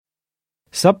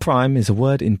Subprime is a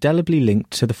word indelibly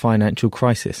linked to the financial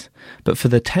crisis, but for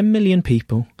the 10 million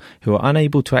people who are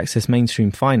unable to access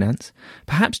mainstream finance,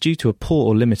 perhaps due to a poor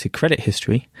or limited credit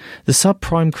history, the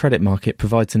subprime credit market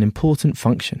provides an important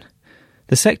function.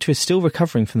 The sector is still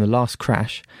recovering from the last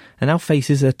crash and now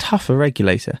faces a tougher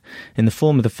regulator in the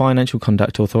form of the Financial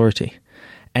Conduct Authority.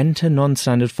 Enter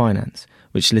Non-Standard Finance,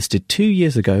 which listed 2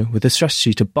 years ago with a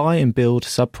strategy to buy and build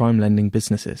subprime lending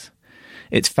businesses.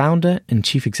 Its founder and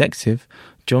chief executive,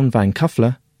 John Van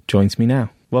Kuffler, joins me now.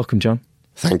 Welcome, John.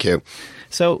 Thank you.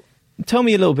 So, tell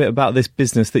me a little bit about this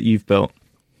business that you've built.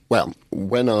 Well,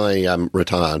 when I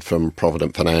retired from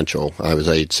Provident Financial, I was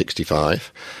age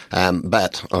 65,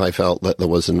 but I felt that there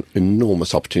was an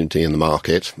enormous opportunity in the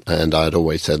market, and I'd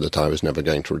always said that I was never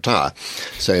going to retire.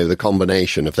 So the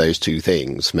combination of those two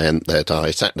things meant that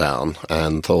I sat down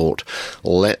and thought,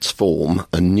 let's form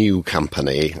a new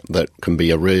company that can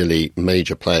be a really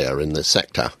major player in this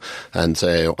sector. And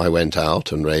so I went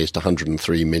out and raised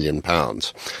 £103 million.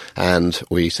 And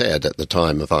we said at the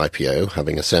time of IPO,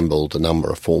 having assembled a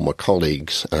number of former colleagues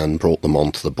and brought them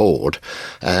onto the board,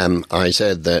 I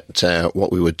said that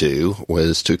what we would do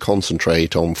was to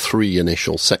concentrate on three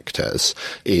initial sectors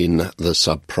in the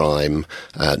subprime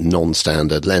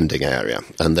non-standard lending area.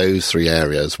 And those three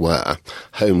areas were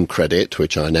home credit,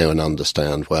 which I know and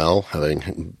understand well,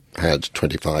 having had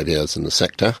 25 years in the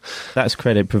sector. That's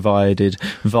credit provided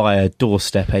via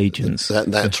doorstep agents.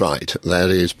 That's right. That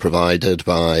is provided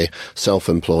by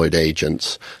self-employed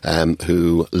agents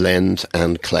who lend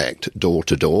and collect door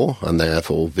to door and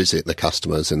therefore visit the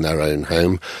customers in their own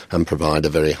home and provide a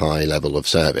very high level of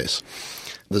service.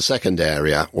 The second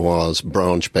area was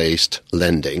branch-based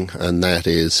lending, and that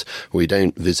is we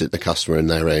don't visit the customer in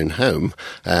their own home,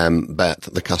 but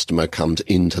the customer comes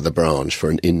into the branch for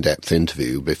an in-depth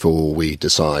interview before we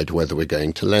decide whether we're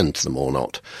going to lend to them or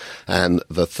not. And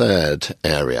the third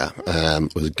area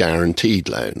was guaranteed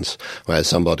loans, where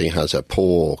somebody has a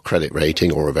poor credit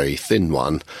rating or a very thin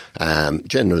one,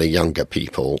 generally younger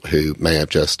people who may have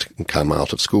just come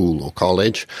out of school or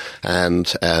college,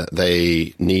 and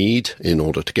they need, in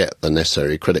order to get the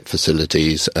necessary credit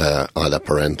facilities, either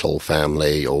parental,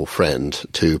 family or friend,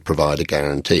 to provide a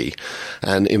guarantee.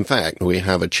 And in fact, we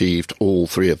have achieved all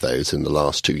three of those in the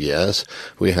last 2 years.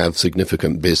 We have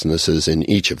significant businesses in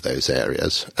each of those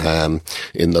areas.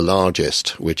 In the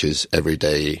largest, which is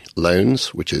everyday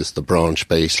loans, which is the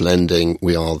branch-based lending,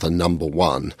 we are the number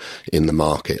one in the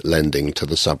market lending to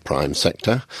the subprime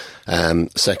sector.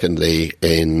 Secondly,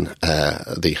 in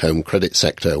the home credit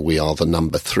sector, we are the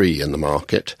number 3 in the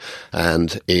market.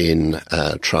 And in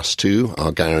Trust 2,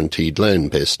 our guaranteed loan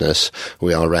business,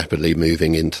 we are rapidly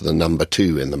moving into the number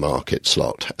 2 in the market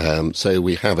slot. So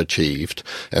we have achieved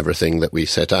everything that we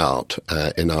set out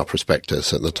in our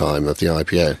prospectus at the time of the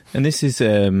IPO. And this is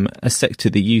a sector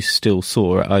that you still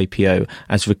saw at IPO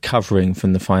as recovering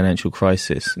from the financial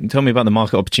crisis. Tell me about the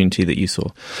market opportunity that you saw.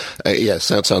 Yes,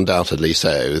 that's undoubtedly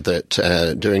so.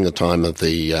 That during the time of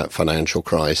the financial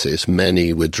crisis,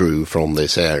 many withdrew from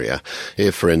this area.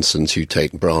 If, for instance, you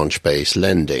take branch-based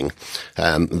lending,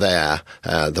 there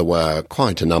were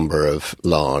quite a number of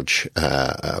large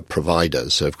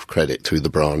providers of credit through the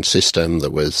branch system. There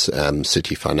was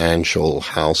City Financial,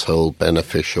 Household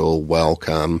Beneficial,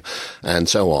 Welcome, and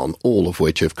so on, all of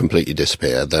which have completely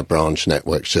disappeared. Their branch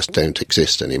networks just don't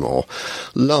exist anymore.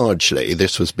 Largely,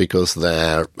 this was because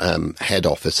their head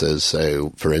offices,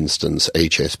 so for instance,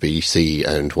 HSBC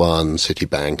owned one,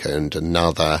 Citibank owned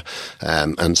another,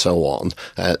 and so on,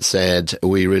 said,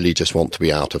 we really just want to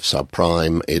be out of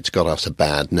subprime. It's got us a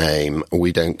bad name.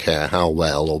 We don't care how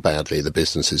well or badly the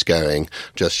business is going.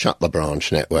 Just shut the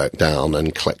branch network down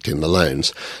and collect in the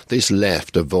loans. This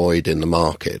left a void in the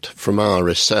market. From our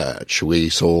research, we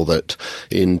saw that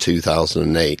in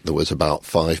 2008 there was about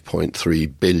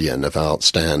 5.3 billion of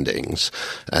outstandings,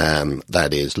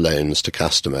 that is loans to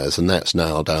customers, and that's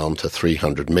now down to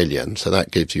 300 million. So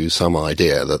that gives you some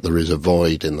idea that there is a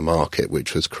void in the market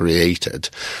which was created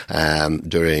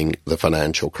during the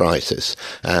financial crisis.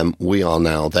 We are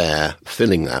now there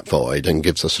filling that void and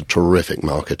gives us a terrific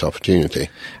market opportunity.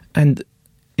 And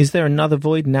is there another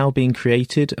void now being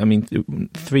created? I mean,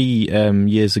 3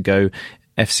 years ago,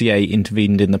 FCA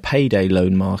intervened in the payday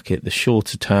loan market, the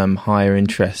shorter term, higher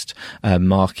interest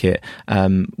market,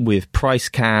 with price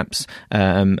caps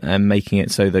and making it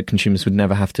so that consumers would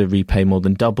never have to repay more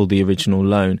than double the original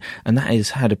loan. And that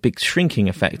has had a big shrinking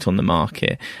effect on the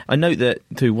market. I note that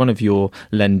through one of your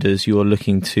lenders, you're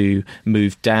looking to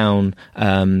move down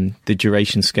the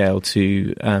duration scale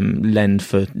to lend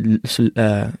for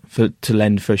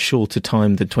a shorter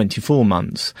time than 24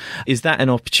 months. Is that an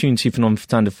opportunity for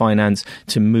non-standard finance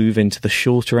to move into the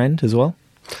shorter end as well?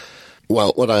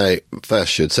 Well, what I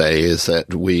first should say is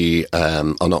that we are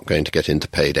not going to get into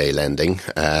payday lending.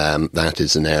 That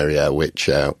is an area which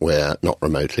we're not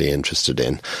remotely interested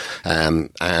in.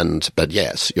 But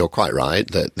yes, you're quite right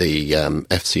that the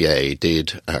FCA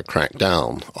did crack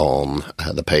down on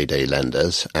the payday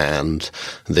lenders, and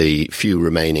the few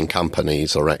remaining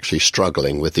companies are actually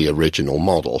struggling with the original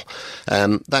model.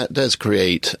 That does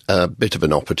create a bit of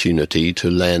an opportunity to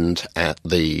lend at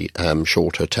the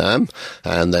shorter term,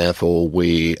 and therefore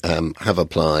we have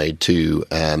applied to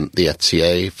the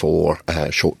FCA for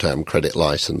a short-term credit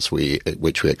license,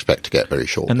 which we expect to get very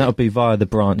shortly. And that will be via the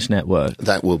branch network?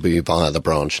 That will be via the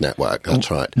branch network, that's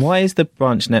right. Why is the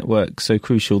branch network so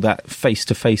crucial, that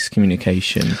face-to-face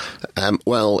communication?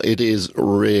 Well, it is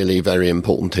really very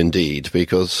important indeed,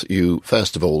 because you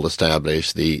first of all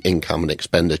establish the income and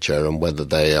expenditure and whether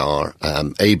they are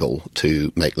able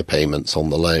to make the payments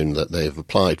on the loan that they've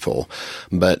applied for.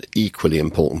 But equally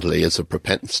importantly is a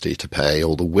propensity to pay,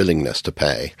 or the willingness to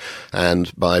pay. And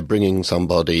by bringing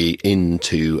somebody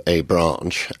into a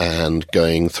branch and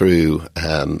going through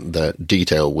the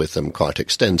detail with them quite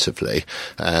extensively,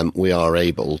 we are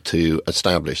able to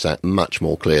establish that much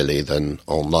more clearly than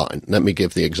online. Let me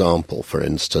give the example, for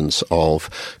instance, of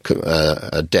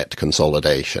a debt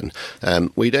consolidation.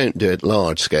 We don't do it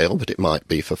large scale, but it might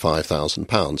be for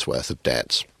 £5,000 worth of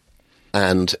debts.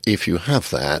 And if you have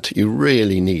that, you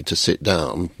really need to sit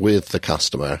down with the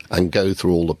customer and go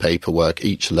through all the paperwork,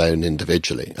 each loan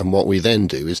individually. And what we then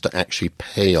do is to actually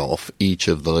pay off each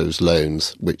of those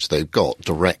loans which they've got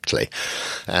directly.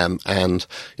 And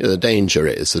the danger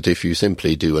is that if you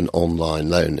simply do an online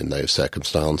loan in those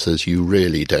circumstances, you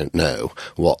really don't know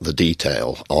what the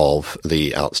detail of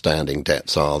the outstanding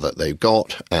debts are that they've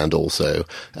got, and also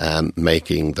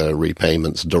making the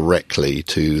repayments directly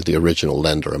to the original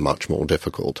lender are much more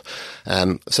difficult.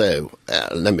 So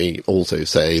let me also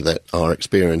say that our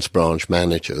experienced branch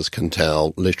managers can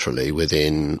tell literally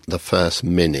within the first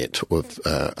minute of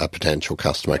a potential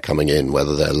customer coming in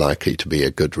whether they're likely to be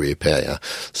a good repayer,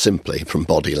 simply from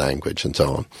body language and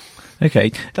so on.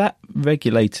 Okay, that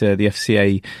regulator, the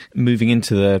FCA, moving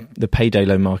into the payday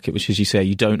loan market, which, as you say,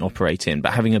 you don't operate in,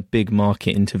 but having a big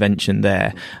market intervention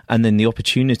there, and then the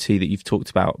opportunity that you've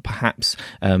talked about, perhaps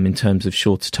in terms of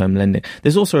shorter-term lending.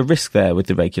 There's also a risk there with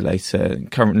the regulator.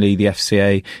 Currently, the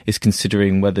FCA is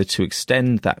considering whether to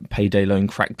extend that payday loan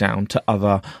crackdown to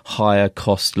other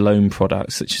higher-cost loan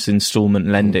products, such as instalment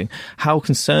lending. How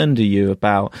concerned are you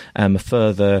about a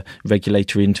further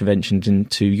regulatory intervention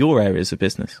into your areas of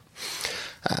business?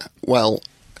 Well,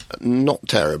 not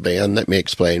terribly, and let me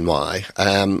explain why.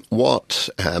 What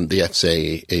the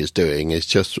FCA is doing is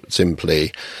just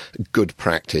simply good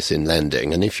practice in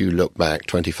lending. And if you look back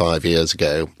 25 years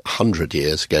ago, 100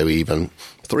 years ago even,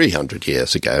 300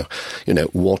 years ago,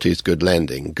 what is good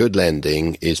lending? Good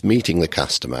lending is meeting the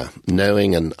customer,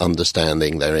 knowing and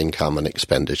understanding their income and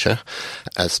expenditure,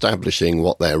 establishing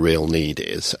what their real need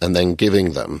is, and then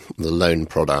giving them the loan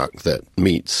product that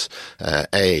meets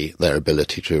A, their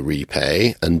ability to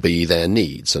repay, and B, their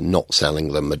needs, and not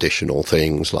selling them additional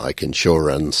things like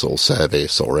insurance or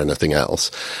service or anything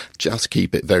else. Just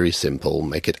keep it very simple,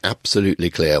 make it absolutely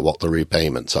clear what the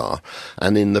repayments are.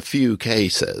 And in the few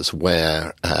cases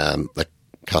where the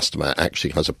customer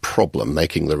actually has a problem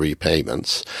making the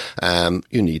repayments,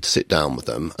 you need to sit down with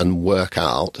them and work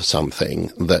out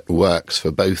something that works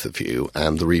for both of you,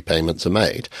 and the repayments are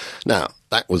made. Now,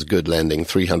 that was good lending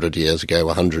 300 years ago,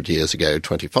 100 years ago,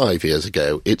 25 years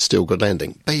ago. It's still good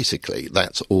lending. Basically,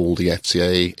 that's all the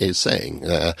FCA is saying.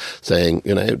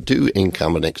 Do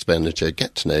income and expenditure,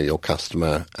 get to know your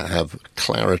customer, have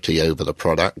clarity over the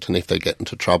product, and if they get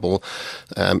into trouble,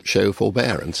 show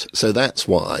forbearance. So that's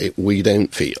why we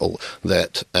don't feel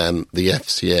that the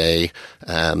FCA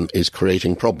is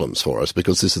creating problems for us,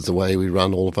 because this is the way we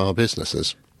run all of our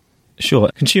businesses.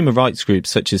 Sure. Consumer rights groups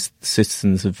such as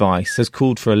Citizens Advice has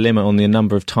called for a limit on the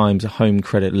number of times a home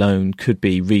credit loan could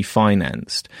be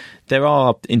refinanced. There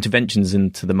are interventions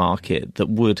into the market that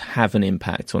would have an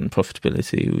impact on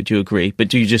profitability, would you agree? But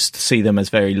do you just see them as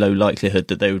very low likelihood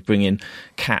that they would bring in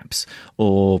caps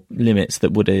or limits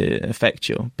that would affect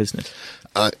your business?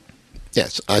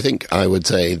 Yes, I think I would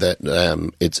say that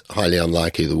it's highly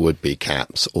unlikely there would be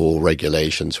caps or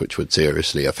regulations which would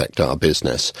seriously affect our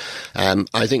business.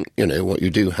 I think, what you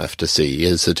do have to see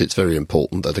is that it's very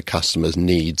important that the customer's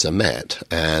needs are met.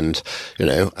 And,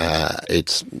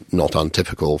 it's not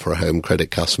untypical for a home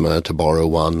credit customer to borrow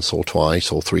once or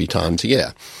twice or 3 times a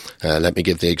year. Let me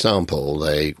give the example.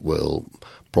 They will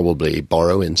probably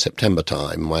borrow in September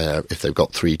time, where if they've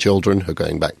got 3 children who are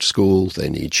going back to school, they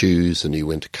need shoes, a new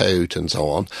winter coat and so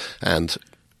on, and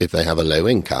if they have a low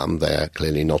income, they're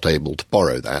clearly not able to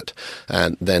borrow that.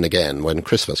 And then again, when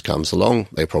Christmas comes along,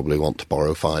 they probably want to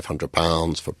borrow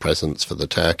 £500 for presents for the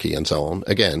turkey and so on.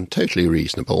 Again, totally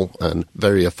reasonable and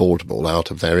very affordable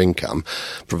out of their income,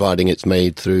 providing it's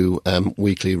made through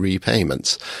weekly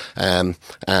repayments. And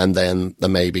then there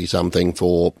may be something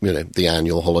for, the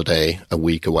annual holiday a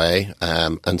week away,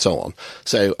 and so on.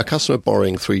 So a customer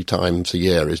borrowing 3 times a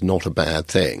year is not a bad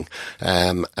thing,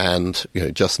 and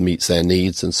just meets their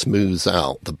needs and smooths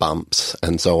out the bumps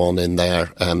and so on in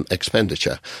their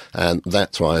expenditure. And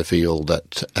that's why I feel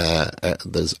that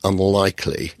there's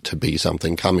unlikely to be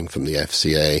something coming from the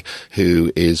FCA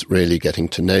who is really getting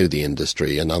to know the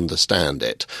industry and understand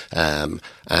it.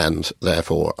 And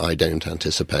therefore, I don't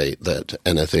anticipate that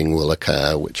anything will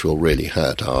occur which will really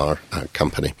hurt our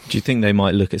company. Do you think they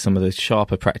might look at some of the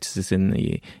sharper practices in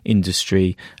the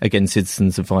industry? Again,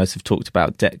 Citizens Advice have talked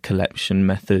about debt collection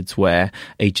methods where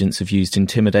agents have used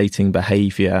intimidating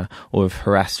behaviour or have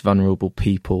harassed vulnerable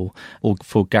people, or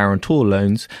for guarantor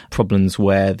loans, problems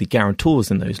where the guarantors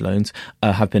in those loans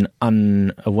have been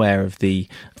unaware of the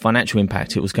financial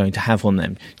impact it was going to have on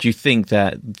them. Do you think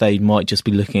that they might just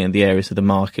be looking at the areas of the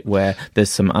market where there's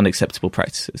some unacceptable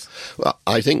practices? Well,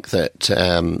 I think that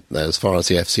as far as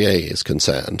the FCA is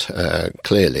concerned,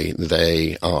 clearly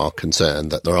they are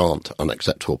concerned that there aren't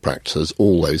unacceptable practices.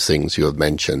 All those things you have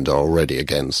mentioned are already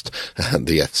against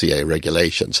the FCA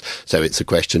regulations. So it's a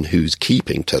question who's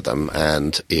keeping to them,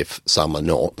 and if some are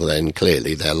not, then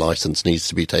clearly their licence needs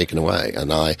to be taken away.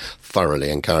 And I thoroughly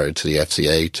encourage the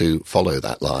FCA to follow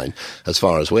that line. As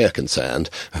far as we're concerned,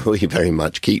 we very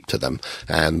much keep to them,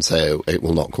 and so it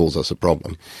will not cause us a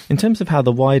problem. In terms of how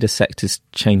the wider sector's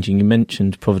changing, you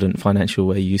mentioned Provident Financial,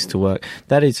 where you used to work.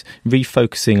 That is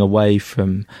refocusing away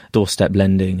from doorstep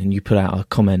lending, and you put out a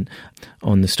comment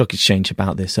on the stock exchange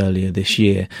about this earlier this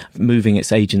year, moving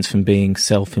its agents from being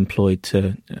self-employed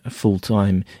to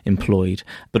full-time employed,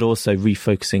 but also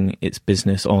refocusing its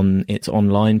business on its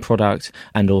online product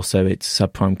and also its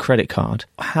subprime credit card.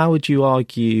 How would you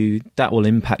argue that will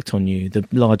impact on you, the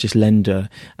largest lender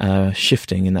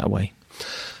shifting in that way?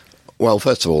 Well,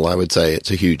 first of all, I would say it's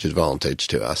a huge advantage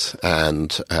to us,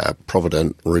 and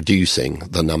Provident reducing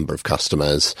the number of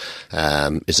customers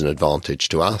is an advantage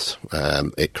to us.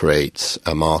 It creates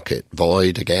a market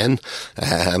void again,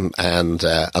 and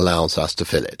allows us to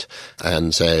fill it.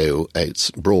 And so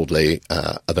it's broadly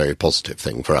a very positive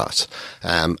thing for us.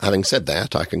 Having said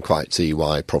that, I can quite see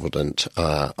why Provident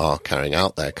are carrying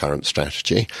out their current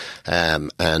strategy.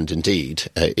 And indeed,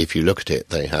 if you look at it,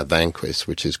 they have Vanquis,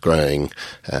 which is growing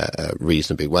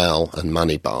reasonably well, and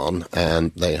Moneybarn,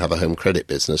 and they have a home credit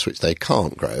business which they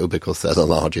can't grow because they're the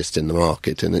largest in the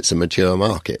market and it's a mature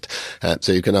market.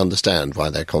 So you can understand why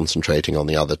they're concentrating on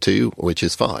the other two, which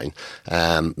is fine.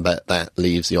 But that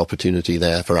leaves the opportunity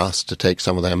there for us to take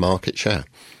some of their market share.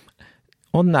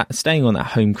 On that, staying on that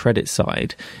home credit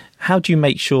side, how do you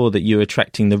make sure that you're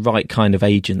attracting the right kind of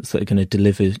agents that are going to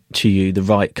deliver to you the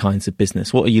right kinds of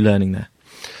business? What are you learning there?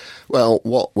 Well,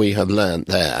 what we have learnt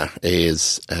there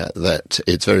is that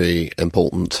it's very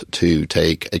important to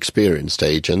take experienced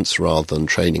agents rather than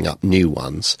training up new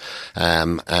ones.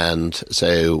 And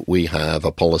so we have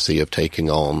a policy of taking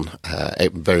on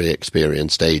very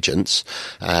experienced agents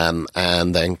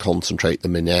and then concentrate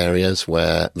them in areas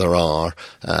where there are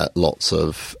lots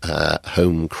of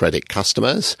home credit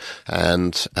customers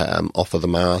and offer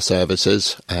them our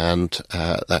services. And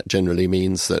that generally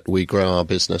means that we grow our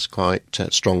business quite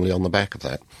strongly on the back of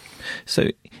that. So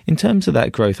in terms of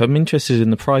that growth, I'm interested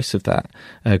in the price of that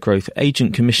growth.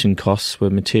 Agent commission costs were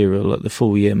material at the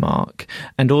full year mark,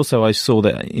 and also I saw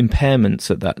that impairments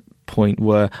at that point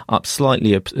were up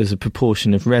slightly as a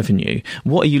proportion of revenue.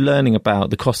 What are you learning about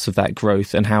the costs of that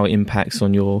growth and how it impacts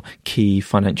on your key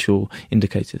financial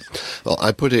indicators? Well,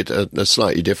 I put it a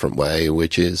slightly different way,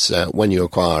 which is when you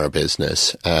acquire a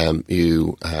business,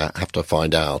 you have to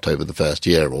find out over the first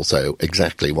year or so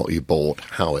exactly what you bought,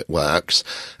 how it works,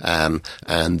 and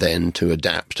then to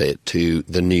adapt it to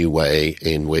the new way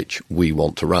in which we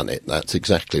want to run it. That's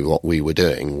exactly what we were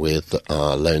doing with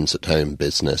our Loans at Home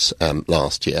business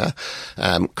last year.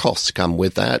 Costs come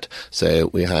with that, so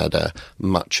we had a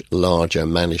much larger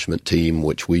management team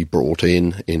which we brought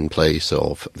in place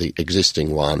of the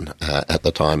existing one at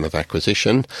the time of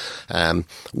acquisition.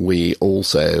 We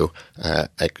also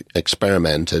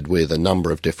experimented with a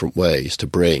number of different ways to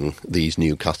bring these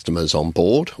new customers on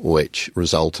board, which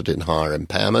resulted in higher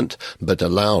impairment, but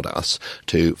allowed us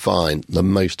to find the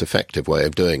most effective way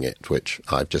of doing it, which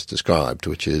I've just described,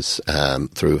 which is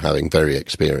through having very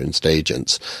experienced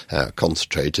agents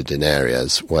concentrated in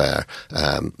areas where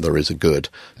there is a good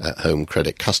home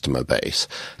credit customer base.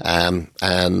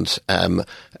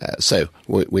 So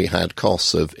we had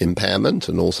costs of impairment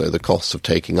and also the costs of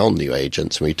taking on new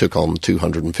agents. And we took on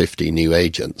 250 new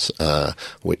agents,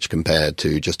 which compared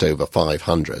to just over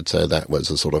 500. So that was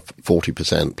a sort of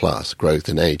 40% plus growth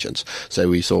in agents. So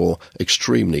we saw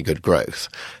extremely good growth.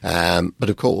 But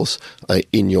of course,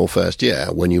 in your first year,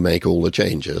 when you make all the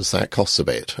changes, that costs a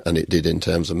bit. And it did in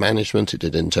terms of management, it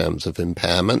did in terms of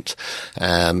impairment,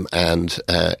 and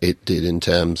it did in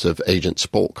terms of agent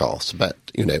support costs. But,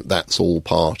 that's all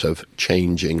part of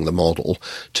changing the model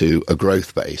to a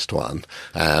growth-based one.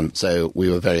 So we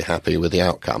were very happy with the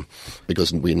outcome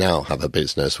because we now have a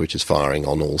business which is firing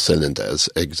on all cylinders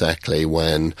exactly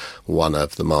when one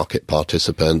of the market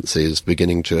participants is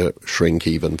beginning to shrink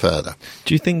even further.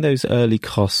 Do you think those early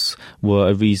costs were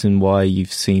a reason why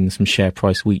you've seen some share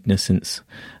price weakness since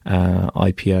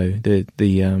IPO?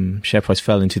 The share price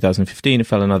fell in 2015. It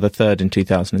fell another third in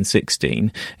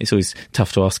 2016. It's always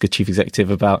tough to ask a chief executive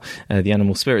about the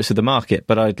animal spirits of the market,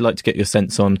 but I'd like to get your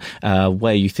sense on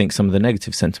where you think some of the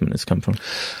negative sentiment has come from.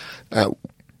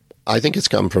 I think it's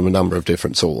come from a number of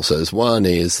different sources. One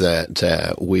is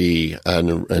that we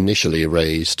initially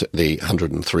raised the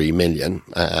 103 million,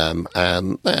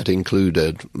 and that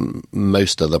included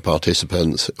most of the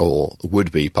participants or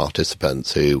would-be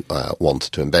participants who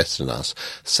wanted to invest in us.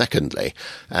 Secondly,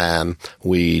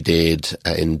 we did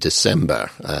in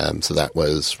December, so that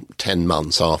was 10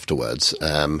 months afterwards,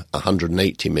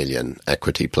 180 million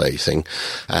equity placing,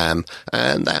 and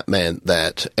that meant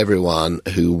that everyone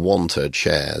who wanted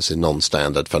shares in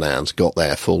non-standard finance got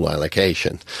their full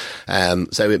allocation.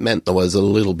 So it meant there was a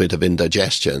little bit of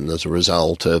indigestion as a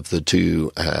result of the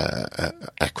two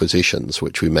acquisitions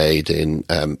which we made in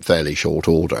fairly short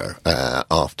order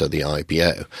after the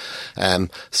IPO.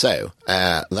 So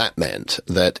that meant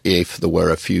that if there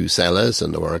were a few sellers,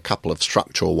 and there were a couple of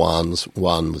structural ones,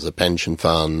 one was a pension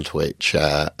fund which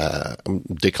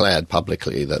declared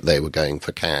publicly that they were going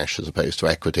for cash as opposed to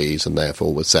equities and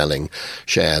therefore were selling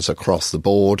shares across the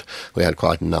board. We had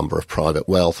quite a number of private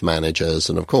wealth managers,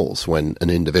 and of course when an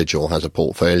individual has a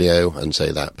portfolio and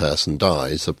say that person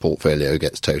dies, the portfolio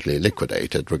gets totally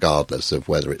liquidated regardless of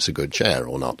whether it's a good share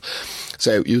or not.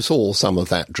 So you saw some of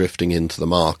that drifting into the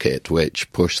market,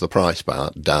 which pushed the price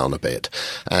down a bit.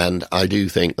 And I do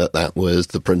think that that was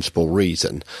the principal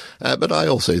reason. But I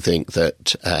also think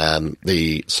that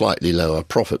the slightly lower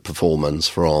profit performance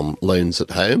from loans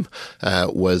at home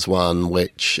was one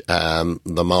which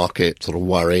the market sort of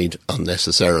worried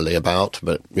unnecessarily about.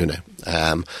 But,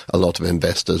 a lot of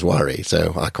investors worry.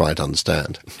 So I quite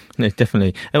understand. No,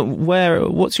 definitely.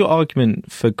 What's your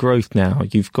argument for growth now?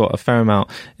 You've got a fair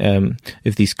amount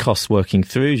of these costs working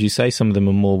through. As you say, some of them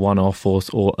are more one-off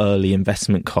or early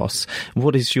investment costs.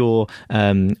 What is your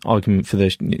argument for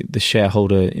the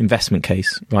shareholder investment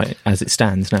case, right, as it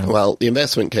stands now? Well, the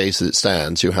investment case as it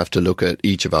stands, you have to look at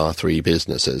each of our three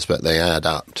businesses, but they add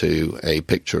up to a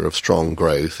picture of strong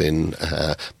growth in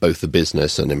both the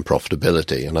business and in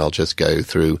profitability. And I'll just go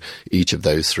through each of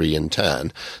those three in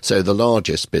turn. So the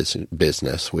largest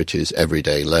business, which is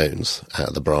Everyday Loans,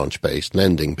 the branch-based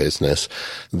lending business,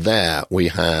 there we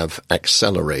have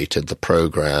accelerated the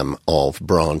program of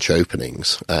branch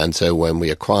openings. And so when we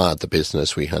acquired the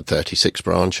business, we had 36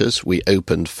 branches. We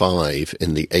opened 5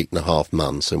 in the 8.5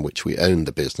 months in which we owned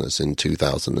the business in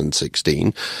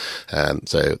 2016.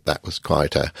 So that was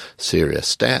quite a serious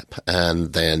step.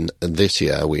 And then this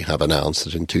year we have announced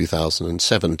that in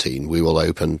 2017 we will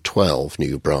open 12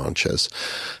 new branches.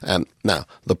 Now,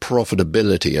 the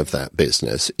profitability of that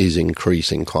business is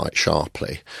increasing quite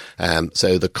sharply.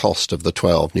 So the cost of the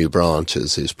 12 new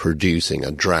branches is producing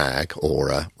a drag or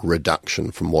a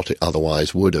reduction from what it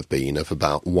otherwise would have been of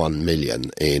about 1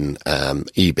 million in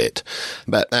EBIT.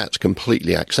 But that's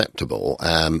completely acceptable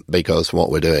because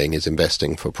what we're doing is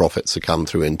investing for profits to come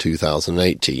through in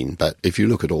 2018. But if you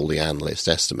look at all the analyst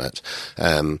estimates,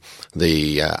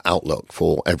 the outlook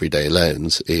for Everyday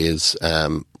Loans is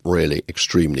really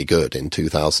extremely good in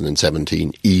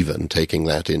 2017, even taking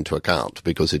that into account,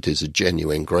 because it is a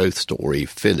genuine growth story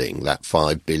filling that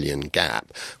 5 billion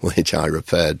gap, which I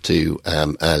referred to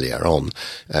earlier on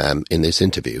in this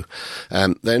interview.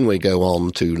 Then we go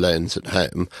on to Loans at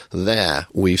Home. There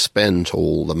we've spent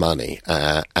all the money,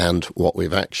 and what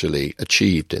we've actually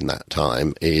achieved in that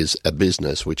time is a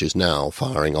business which is now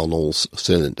firing on all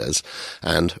cylinders,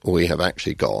 and we have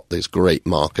actually got this great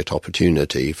market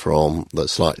opportunity from the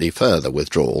slightly further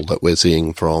withdrawal that we're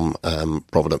seeing from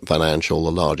Provident Financial,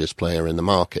 the largest player in the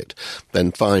market.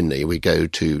 Then finally we go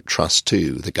to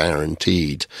Trust2, the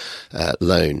guaranteed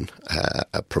loan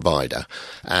provider,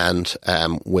 and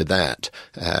with that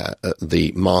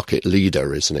the market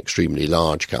leader is an extremely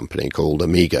large company called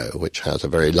Amigo, which has a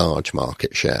very large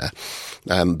market share.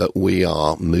 But we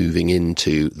are moving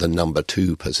into the number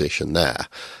 2 position there,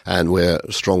 and we're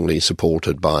strongly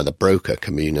supported by the broker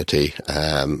community,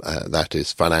 that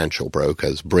is financial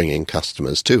brokers bringing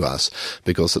customers to us,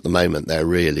 because at the moment they're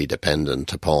really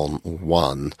dependent upon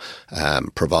one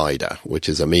provider, which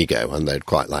is Amigo, and they'd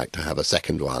quite like to have a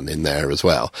second one in there as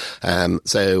well.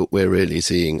 So we're really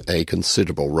seeing a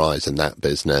considerable rise in that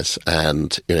business,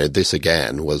 and this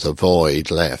again was a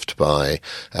void left by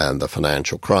the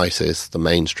financial crisis. The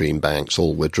mainstream banks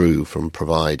all withdrew from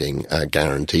providing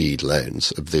guaranteed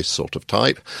loans of this sort of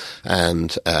type,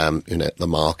 and the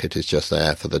market is just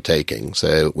there for the taking.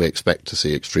 So we expect to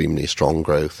see extremely strong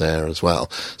growth there as well.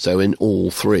 So in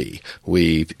all three,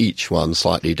 each one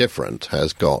slightly different,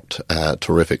 has got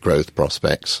terrific growth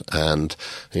prospects, and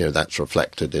that's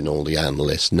reflected in all the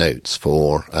analyst notes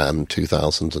for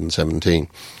 2017.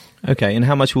 Okay, and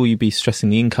how much will you be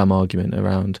stressing the income argument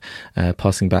around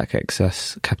passing back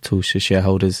excess capital to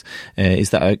shareholders? Is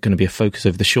that going to be a focus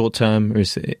over the short term, or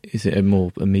is it a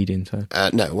medium term?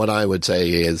 No, what I would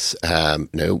say is,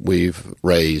 we've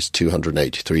raised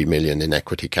 283 million in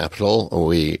equity capital.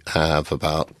 We have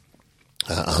about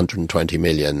 120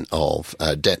 million of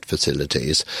debt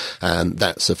facilities, and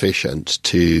that's sufficient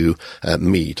to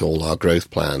meet all our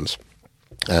growth plans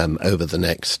over the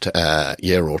next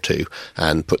year or two,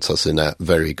 and puts us in a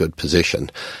very good position.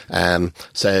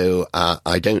 So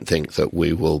I don't think that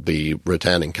we will be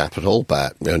returning capital,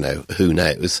 but who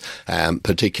knows,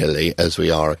 particularly as we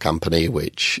are a company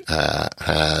which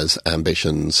has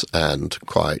ambitions, and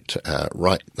quite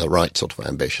the right sort of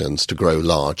ambitions, to grow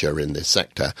larger in this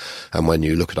sector. And when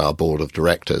you look at our board of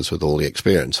directors with all the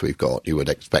experience we've got, you would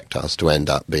expect us to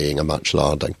end up being a much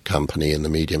larger company in the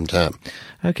medium term.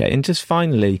 Okay, and just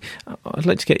finally, I'd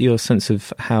like to get your sense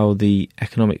of how the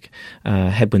economic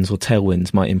headwinds or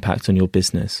tailwinds might impact on your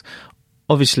business.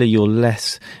 Obviously, you're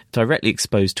less directly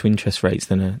exposed to interest rates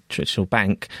than a traditional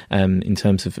bank in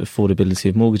terms of affordability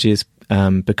of mortgages,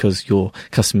 because your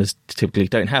customers typically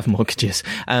don't have mortgages,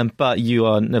 but you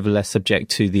are nevertheless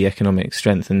subject to the economic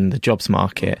strength and the jobs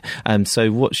market.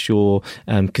 So what's your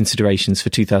considerations for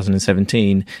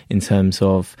 2017 in terms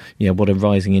of what a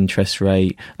rising interest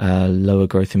rate, lower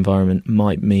growth environment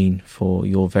might mean for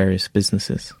your various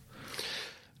businesses?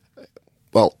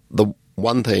 Well, the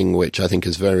one thing which I think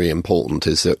is very important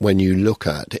is that when you look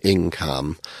at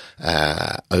income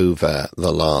over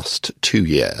the last 2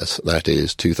 years, that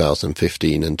is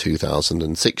 2015 and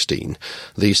 2016,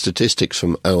 the statistics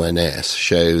from ONS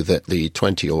show that the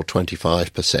 20 or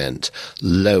 25%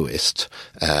 lowest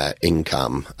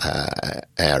income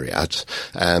areas,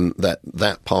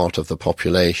 that part of the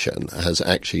population has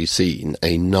actually seen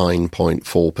a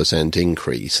 9.4%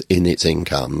 increase in its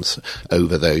incomes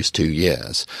over those 2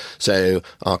 years. So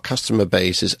our customer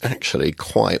base is actually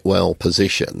quite well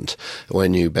positioned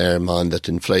when you bear in mind that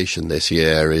inflation this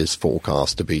year is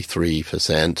forecast to be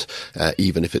 3%,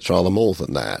 even if it's rather more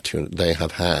than that. They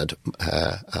have had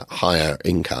higher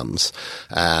incomes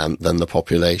than the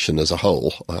population as a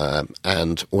whole,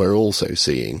 and we're also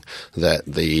seeing that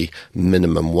the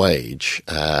minimum wage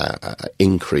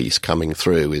increase coming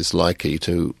through is likely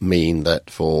to mean that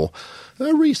for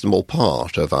a reasonable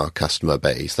part of our customer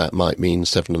base, that might mean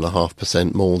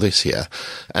 7.5% more this year.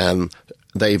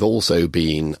 They've also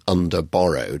been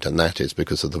under-borrowed, and that is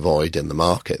because of the void in the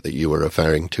market that you were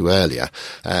referring to earlier.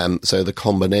 So the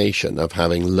combination of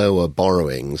having lower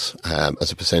borrowings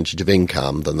as a percentage of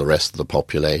income than the rest of the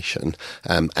population,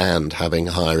 and having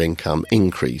higher income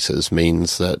increases,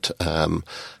 means that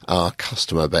our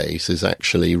customer base is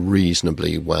actually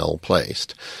reasonably well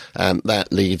placed.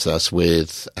 That leaves us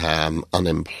with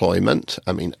unemployment.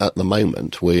 I mean, at the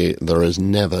moment, there has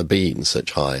never been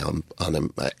such high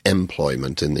unemployment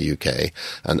employment in the UK,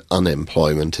 and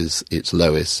unemployment is its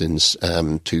lowest since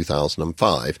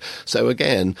 2005. So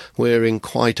again, we're in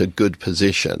quite a good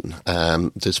position,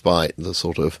 despite the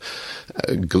sort of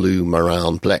gloom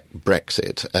around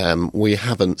Brexit. We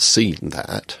haven't seen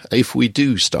that. If we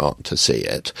do start to see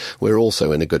it, we're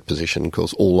also in a good position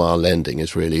because all our lending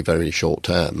is really very short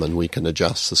term, and we can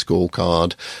adjust the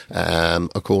scorecard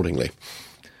accordingly.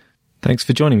 Thanks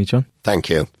for joining me, John. Thank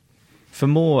you. For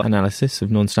more analysis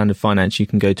of non-standard finance, you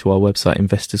can go to our website,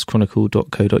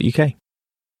 investorschronicle.co.uk.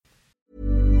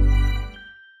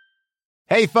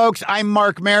 Hey, folks, I'm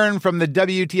Mark Maron from the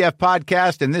WTF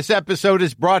Podcast, and this episode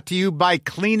is brought to you by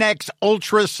Kleenex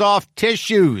Ultra Soft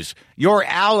Tissues, your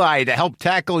ally to help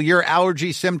tackle your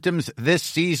allergy symptoms this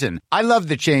season. I love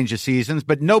the change of seasons,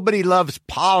 but nobody loves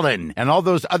pollen and all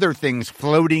those other things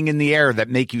floating in the air that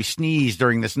make you sneeze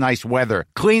during this nice weather.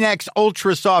 Kleenex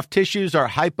Ultra Soft Tissues are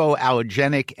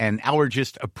hypoallergenic and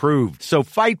allergist approved, so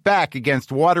fight back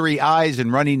against watery eyes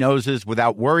and runny noses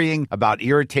without worrying about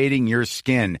irritating your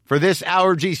skin. For this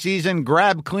allergy season,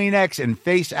 grab Kleenex and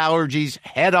face allergies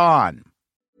head on.